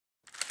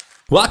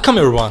Welcome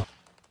everyone!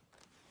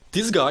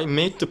 This guy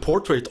made the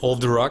portrait of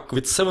the rock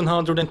with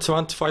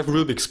 725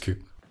 Rubik's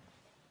Cube.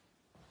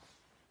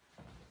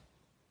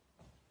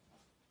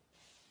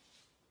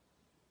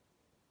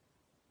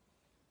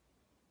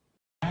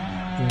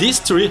 This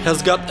tree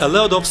has got a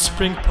lot of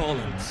spring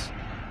pollens.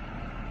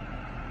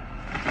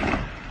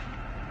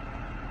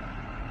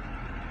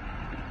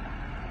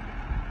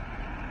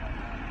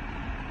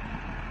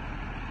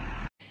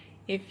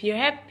 If you're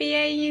happy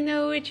and you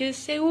know it,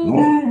 just say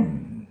ooh.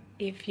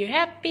 If you're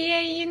happy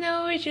and you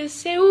know it, just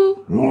say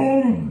ooh.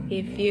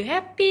 If you're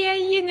happy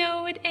and you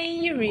know it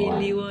and you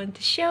really want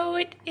to show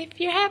it.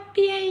 If you're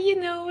happy and you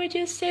know it,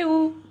 just say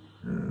ooh.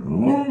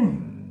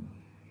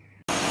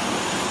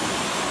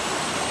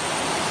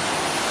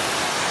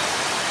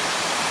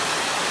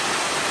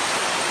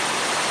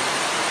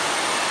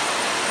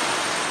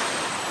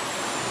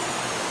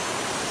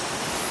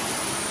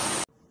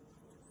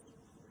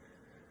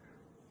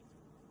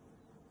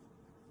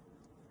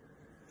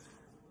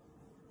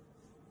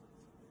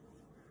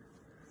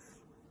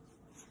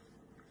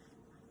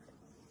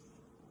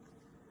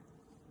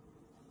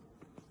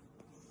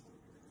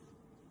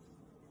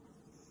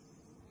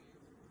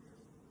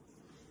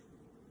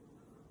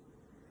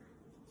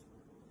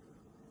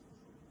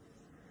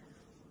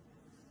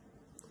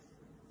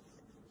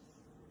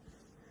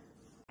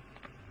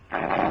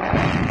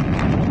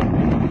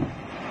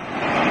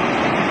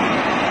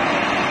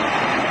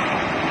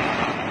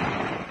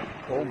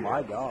 Oh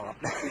my God.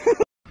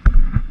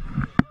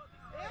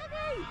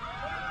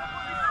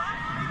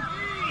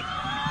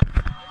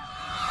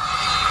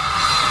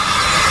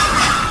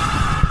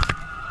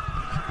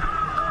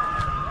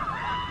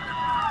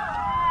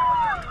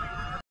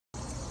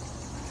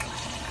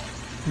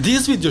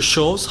 This video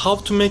shows how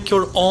to make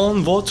your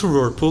own water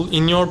whirlpool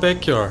in your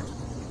backyard.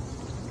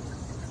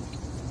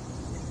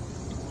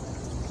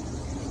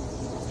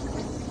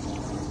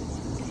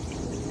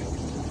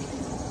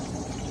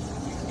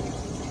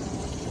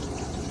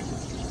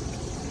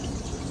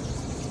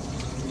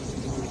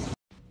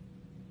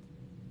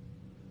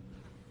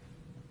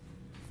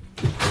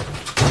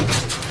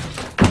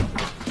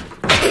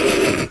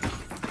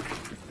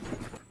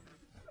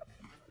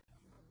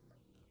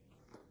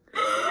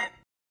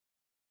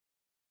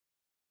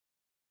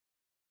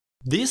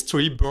 This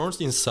tree burns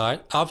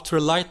inside after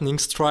lightning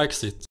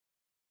strikes it.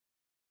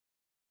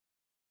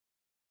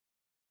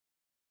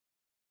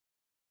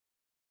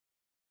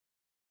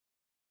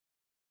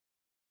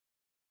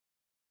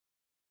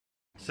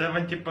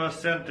 %70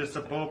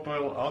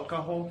 isopropyl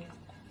alcohol.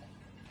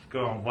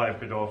 Gonna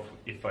wipe it off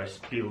if I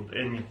spilled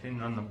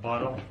anything on the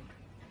bottle.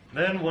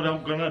 Then what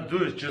I'm gonna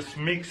do is just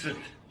mix it.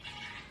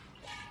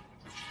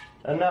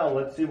 And now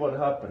let's see what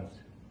happens.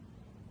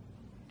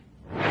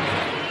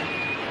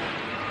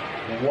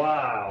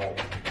 Wow!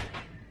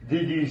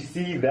 Did you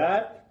see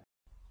that?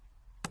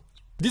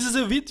 This is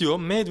a video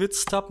made with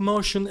stop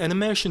motion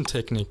animation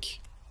technique.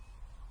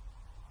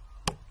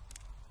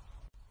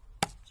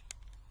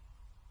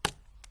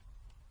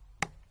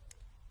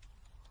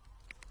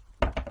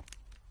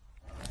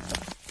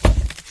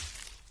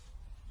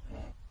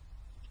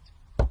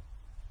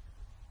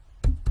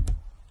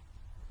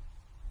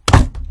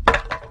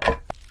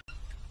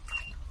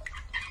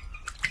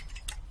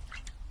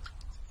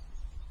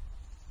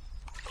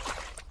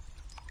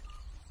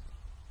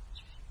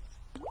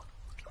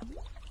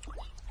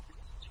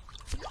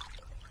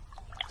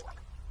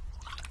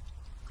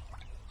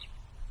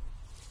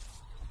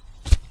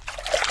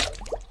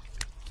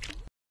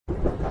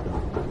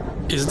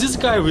 Is this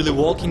guy really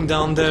walking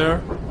down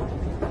there?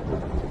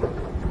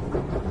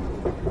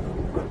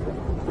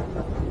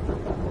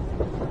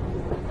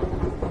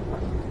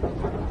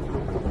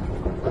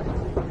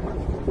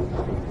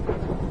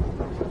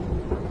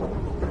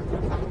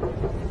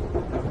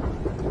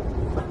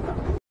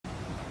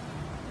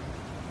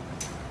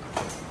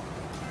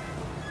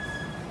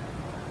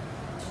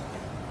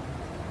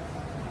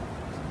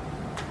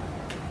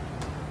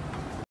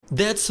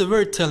 That's a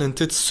very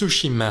talented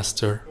sushi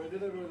master.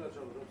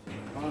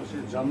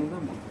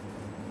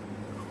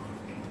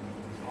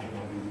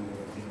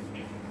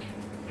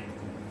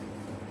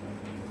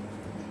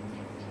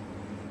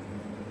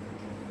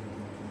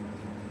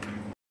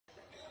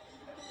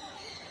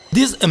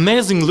 This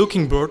amazing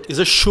looking bird is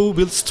a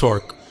show-bill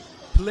stork,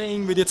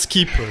 playing with its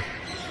keeper.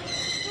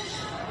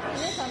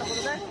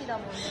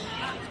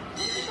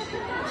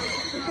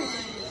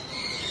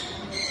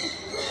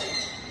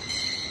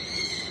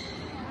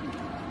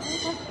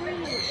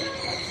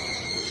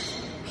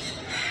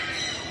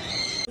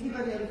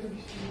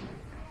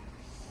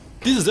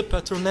 This is a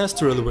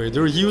paternoster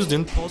elevator used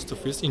in post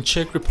office in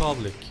Czech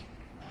Republic.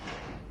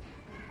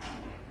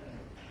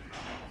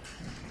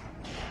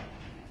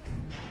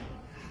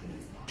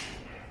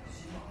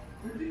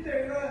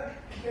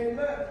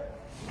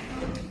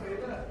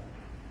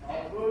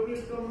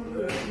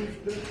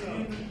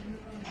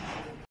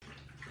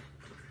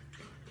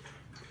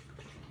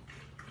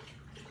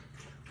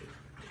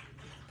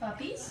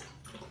 Puppies?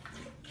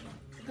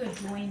 Good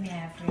boy,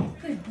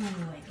 Maverick. Good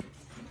boy.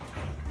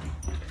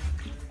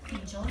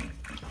 Angel?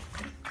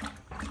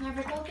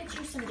 Maverick, I'll get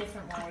you some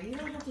different water. You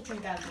don't have to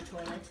drink out of the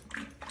toilet.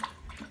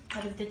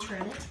 Out of the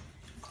toilet.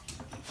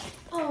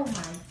 Oh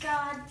my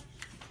god.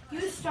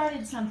 You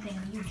started something,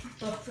 you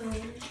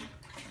buffoon.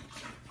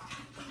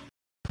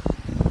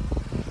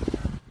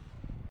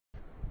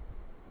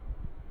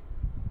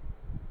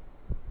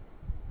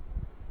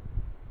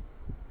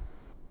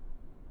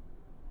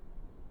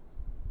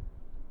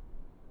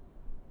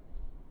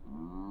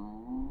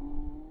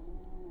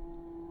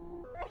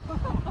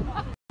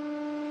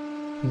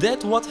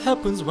 That's what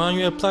happens when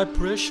you apply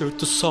pressure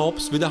to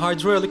soaps with a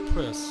hydraulic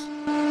press.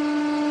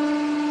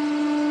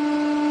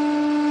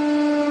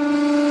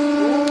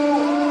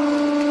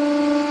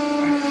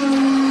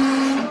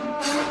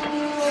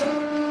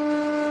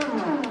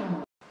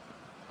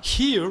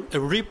 Here, a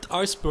ripped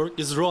iceberg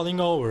is rolling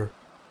over.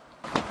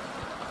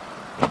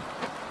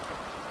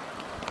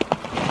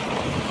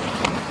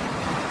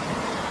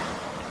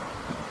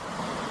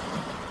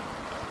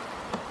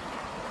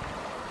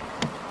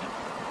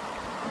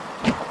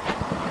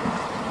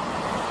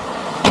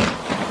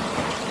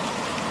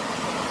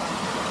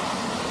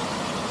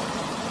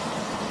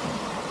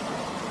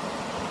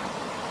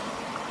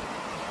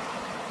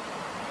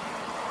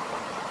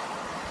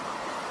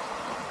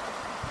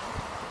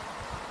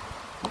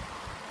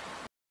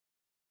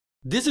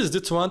 This is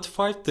the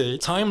 25-day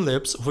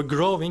time-lapse of a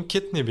growing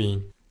kidney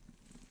bean.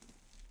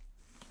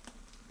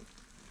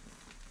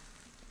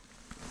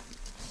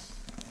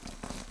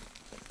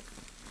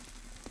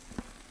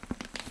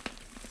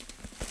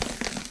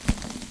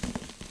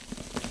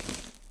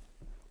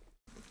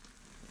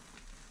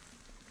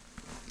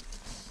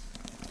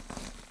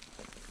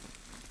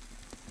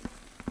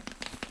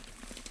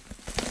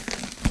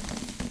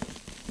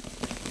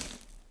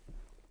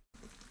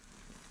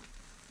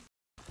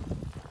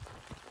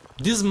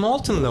 This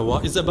molten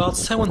lava is about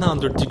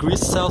 700 degrees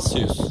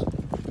Celsius.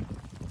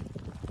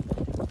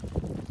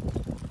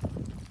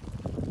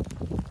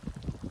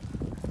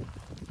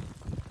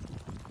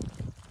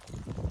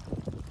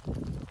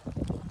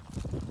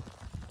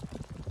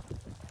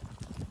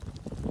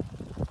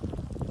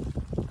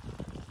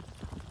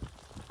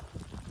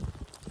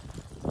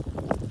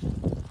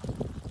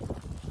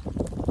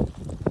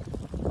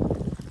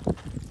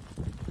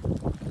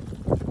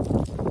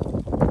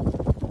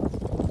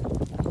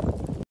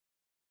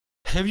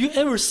 Have you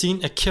ever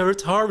seen a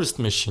carrot harvest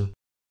machine?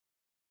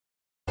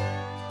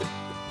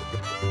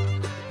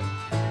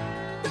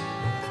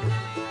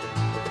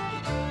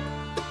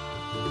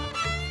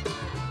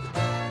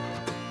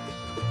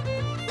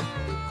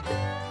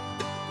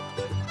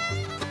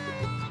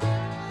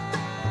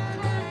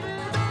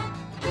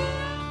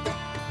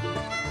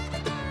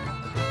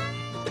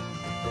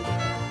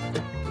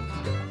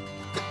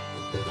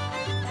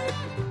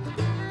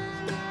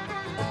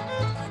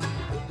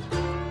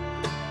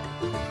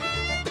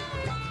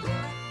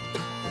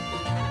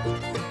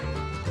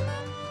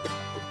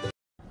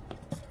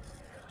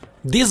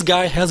 This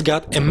guy has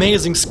got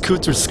amazing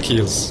scooter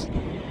skills.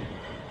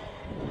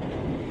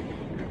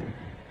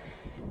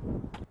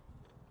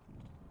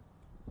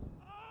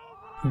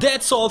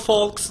 That's all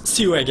folks,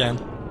 see you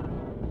again.